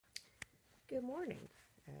Good morning.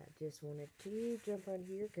 I just wanted to jump on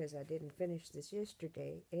here because I didn't finish this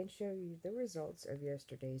yesterday and show you the results of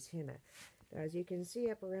yesterday's henna. Now, as you can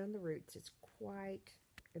see up around the roots, it's quite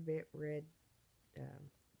a bit red, um,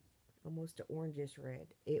 almost an orangish red.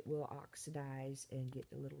 It will oxidize and get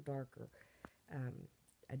a little darker. Um,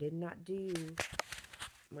 I did not do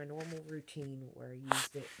my normal routine where I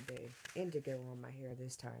used the indigo on my hair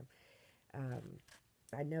this time. Um,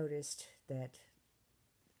 I noticed that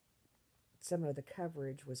some of the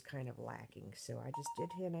coverage was kind of lacking, so I just did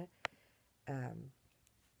henna. Um,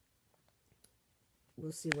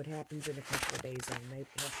 we'll see what happens in a couple of days. I may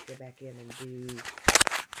have to go back in and do.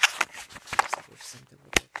 If something will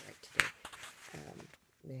look right today.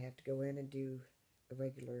 May have to go in and do a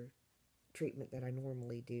regular treatment that I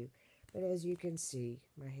normally do. But as you can see,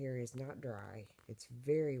 my hair is not dry. It's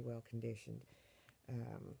very well conditioned.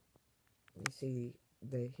 You see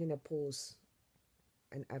the henna pulls,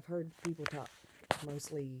 and I've heard people talk,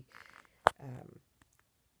 mostly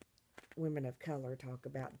women of color, talk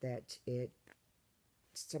about that it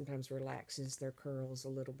sometimes relaxes their curls a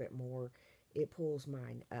little bit more. It pulls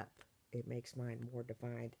mine up. It makes mine more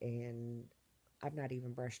defined, and I've not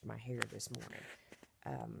even brushed my hair this morning.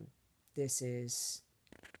 This is,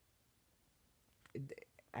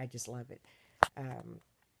 I just love it.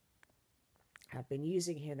 I've been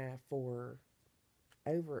using henna for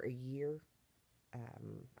over a year.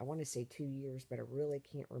 I want to say 2 years, but I really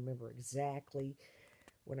can't remember exactly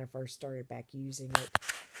when I first started back using it.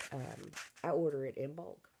 I order it in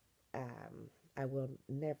bulk. I will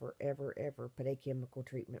never, ever, ever put a chemical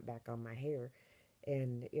treatment back on my hair.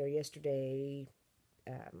 And, yesterday,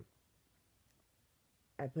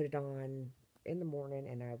 I put it on in the morning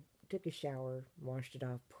and I took a shower, washed it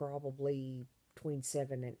off probably between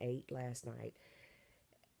 7 and 8 last night.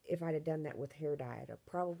 If I'd have done that with hair dye, I'd have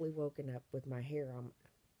probably woken up with my hair on.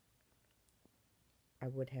 I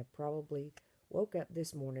would have probably woke up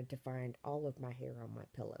this morning to find all of my hair on my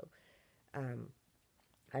pillow.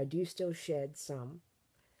 I do still shed some,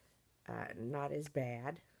 not as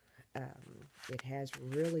bad. It has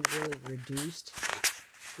really, really reduced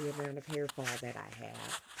the amount of hair fall that I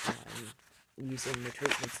have using the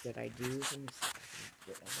treatments that I do. Let me see if I can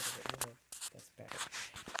get a little bit more. That's better.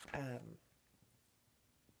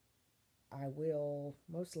 I will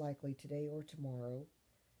most likely today or tomorrow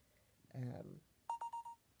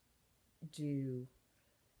do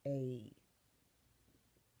a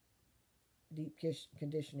deep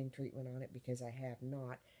conditioning treatment on it because I have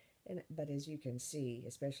not. But as you can see,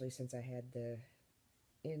 especially since I had the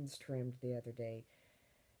ends trimmed the other day,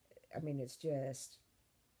 I mean, it's just,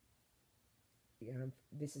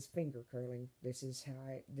 this is finger curling. This is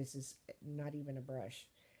this is not even a brush.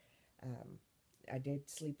 I did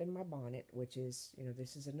sleep in my bonnet, which is,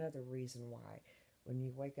 this is another reason why. When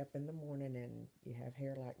you wake up in the morning and you have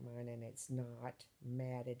hair like mine and it's not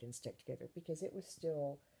matted and stuck together, because it was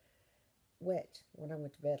still wet when I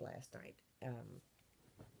went to bed last night.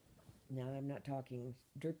 Now, I'm not talking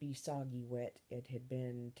drippy, soggy wet. It had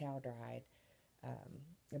been towel dried.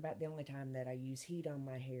 About the only time that I use heat on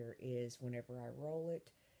my hair is whenever I roll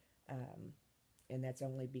it. And that's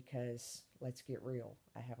only because, let's get real,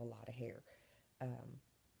 I have a lot of hair.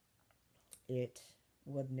 It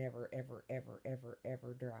would never, ever, ever, ever,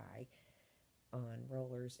 ever dry on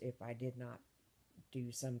rollers if I did not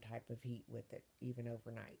do some type of heat with it, even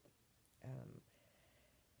overnight.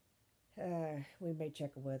 We may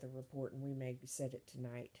check a weather report and we may set it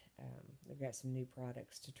tonight. I've got some new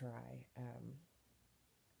products to try.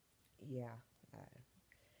 Yeah,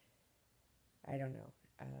 I don't know.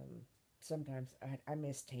 Sometimes I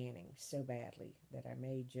miss tanning so badly that I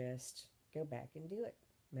may just go back and do it,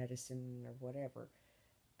 medicine or whatever.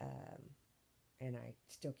 Um, and I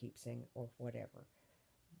still keep saying or whatever.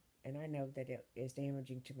 And I know that it is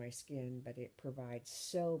damaging to my skin, but it provides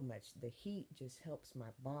so much. The heat just helps my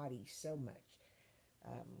body so much.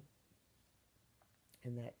 Um,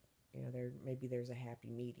 and that, there's a happy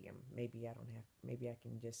medium. Maybe I don't have, maybe I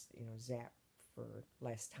can just, zap for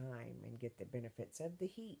less time and get the benefits of the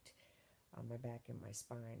heat on my back and my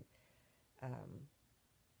spine.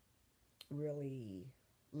 Really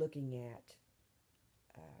looking at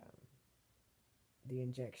the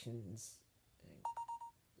injections,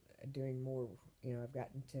 doing more. I've got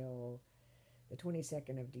until the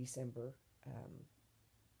 22nd of December.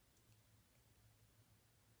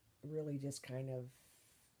 Really just kind of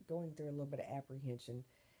going through a little bit of apprehension.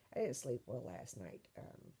 I didn't sleep well last night.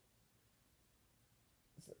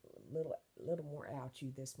 It's a little more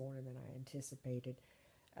ouchy this morning than I anticipated.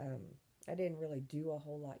 I didn't really do a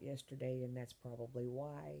whole lot yesterday, and that's probably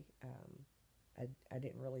why. I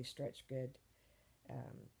didn't really stretch good.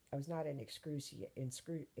 I was not in excruciating,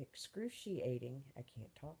 I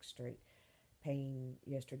can't talk straight, pain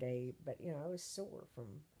yesterday, but I was sore from,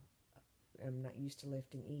 I'm not used to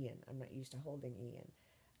lifting Ian. I'm not used to holding Ian.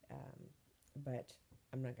 Um, but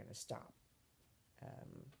I'm not going to stop. Um,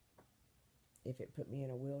 if it put me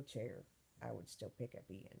in a wheelchair, I would still pick up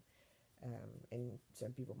Ian. And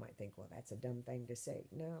some people might think, well, that's a dumb thing to say.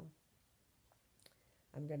 No,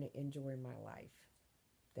 I'm going to enjoy my life.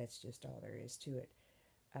 That's just all there is to it.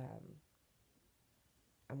 Um,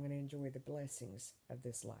 I'm going to enjoy the blessings of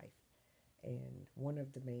this life. And one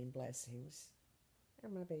of the main blessings are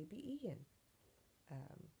my baby Ian.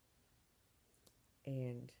 Um,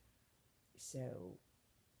 and so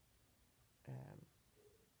um,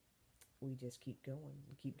 we just keep going,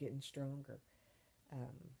 we keep getting stronger.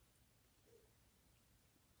 Um,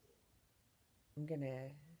 I'm going to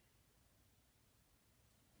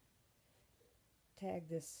tag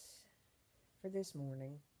this for this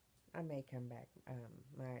morning. I may come back.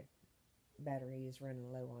 My battery is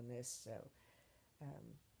running low on this, so um,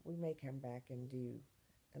 we may come back and do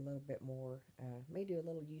a little bit more. May do a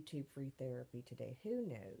little YouTube free therapy today. Who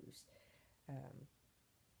knows? Um,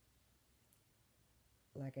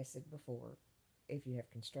 like I said before, if you have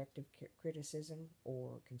constructive criticism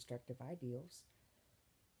or constructive ideals,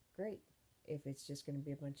 great. If it's just going to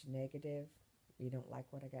be a bunch of negative, you don't like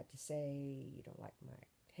what I got to say, you don't like my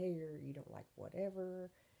hair, you don't like whatever,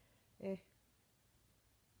 eh,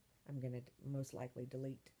 I'm going to most likely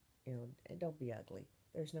delete. And don't be ugly.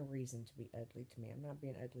 There's no reason to be ugly to me. I'm not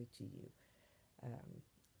being ugly to you.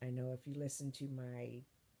 I know if you listen to my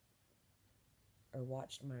or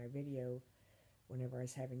watched my video whenever I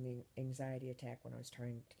was having the anxiety attack when I was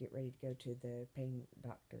trying to get ready to go to the pain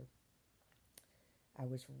doctor, I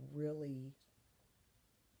was really,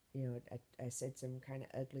 I said some kind of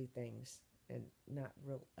ugly things, and not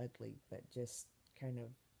real ugly, but just kind of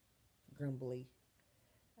grumbly.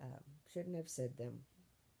 Shouldn't have said them,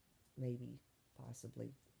 maybe,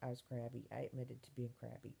 possibly. I was crabby. I admitted to being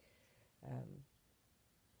crabby. Um,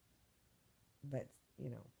 but, you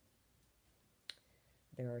know,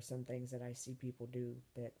 there are some things that I see people do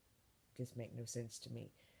that just make no sense to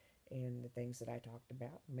me. And the things that I talked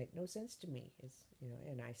about make no sense to me.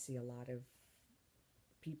 And I see a lot of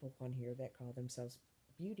people on here that call themselves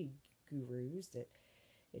beauty gurus that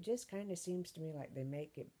it just kind of seems to me like they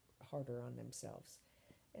make it harder on themselves.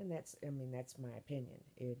 And that's my opinion.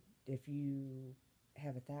 If you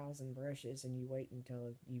have 1,000 brushes and you wait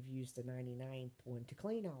until you've used the 99th one to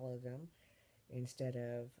clean all of them, instead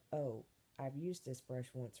of, oh, I've used this brush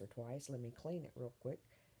once or twice, let me clean it real quick,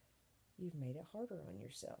 you've made it harder on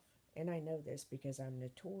yourself. And I know this because I'm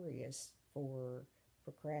notorious for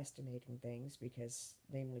procrastinating things,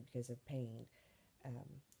 namely because of pain.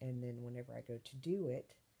 And then whenever I go to do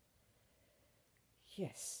it,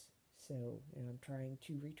 yes. So I'm trying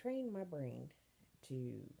to retrain my brain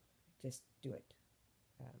to just do it.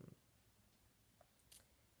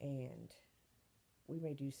 And we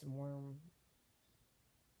may do some worm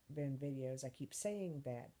bin videos. I keep saying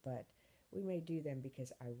that, but we may do them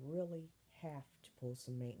because I really have to pull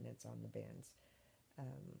some maintenance on the bins.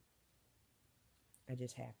 Um, I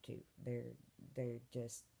just have to. They're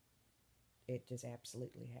just, it just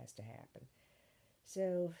absolutely has to happen.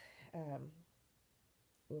 So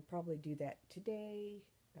we'll probably do that today.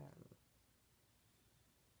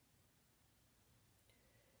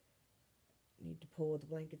 Need to pull the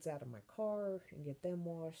blankets out of my car and get them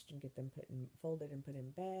washed and get them folded and put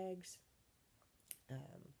in bags.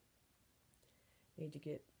 Um, need to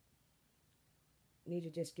get need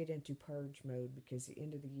to just get into purge mode because the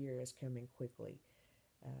end of the year is coming quickly,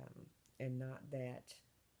 and not that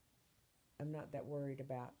I'm not that worried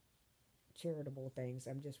about charitable things.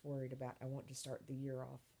 I'm just worried about I want to start the year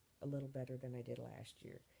off a little better than I did last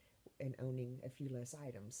year, and owning a few less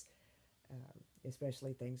items,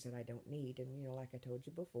 especially things that I don't need. And like I told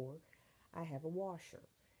you before, I have a washer,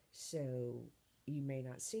 so you may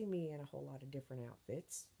not see me in a whole lot of different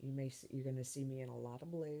outfits. You're going to see me in a lot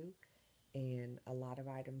of blue, and a lot of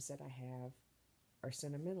items that I have are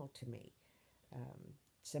sentimental to me. Um,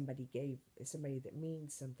 somebody that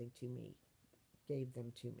means something to me gave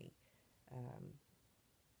them to me, um,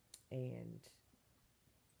 and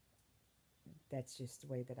that's just the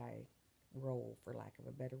way that I roll, for lack of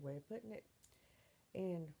a better way of putting it.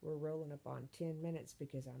 And we're rolling up on 10 minutes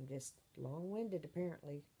because I'm just long-winded,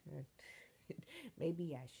 apparently.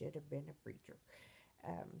 Maybe I should have been a preacher.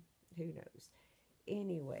 Who knows?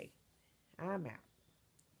 Anyway, I'm out.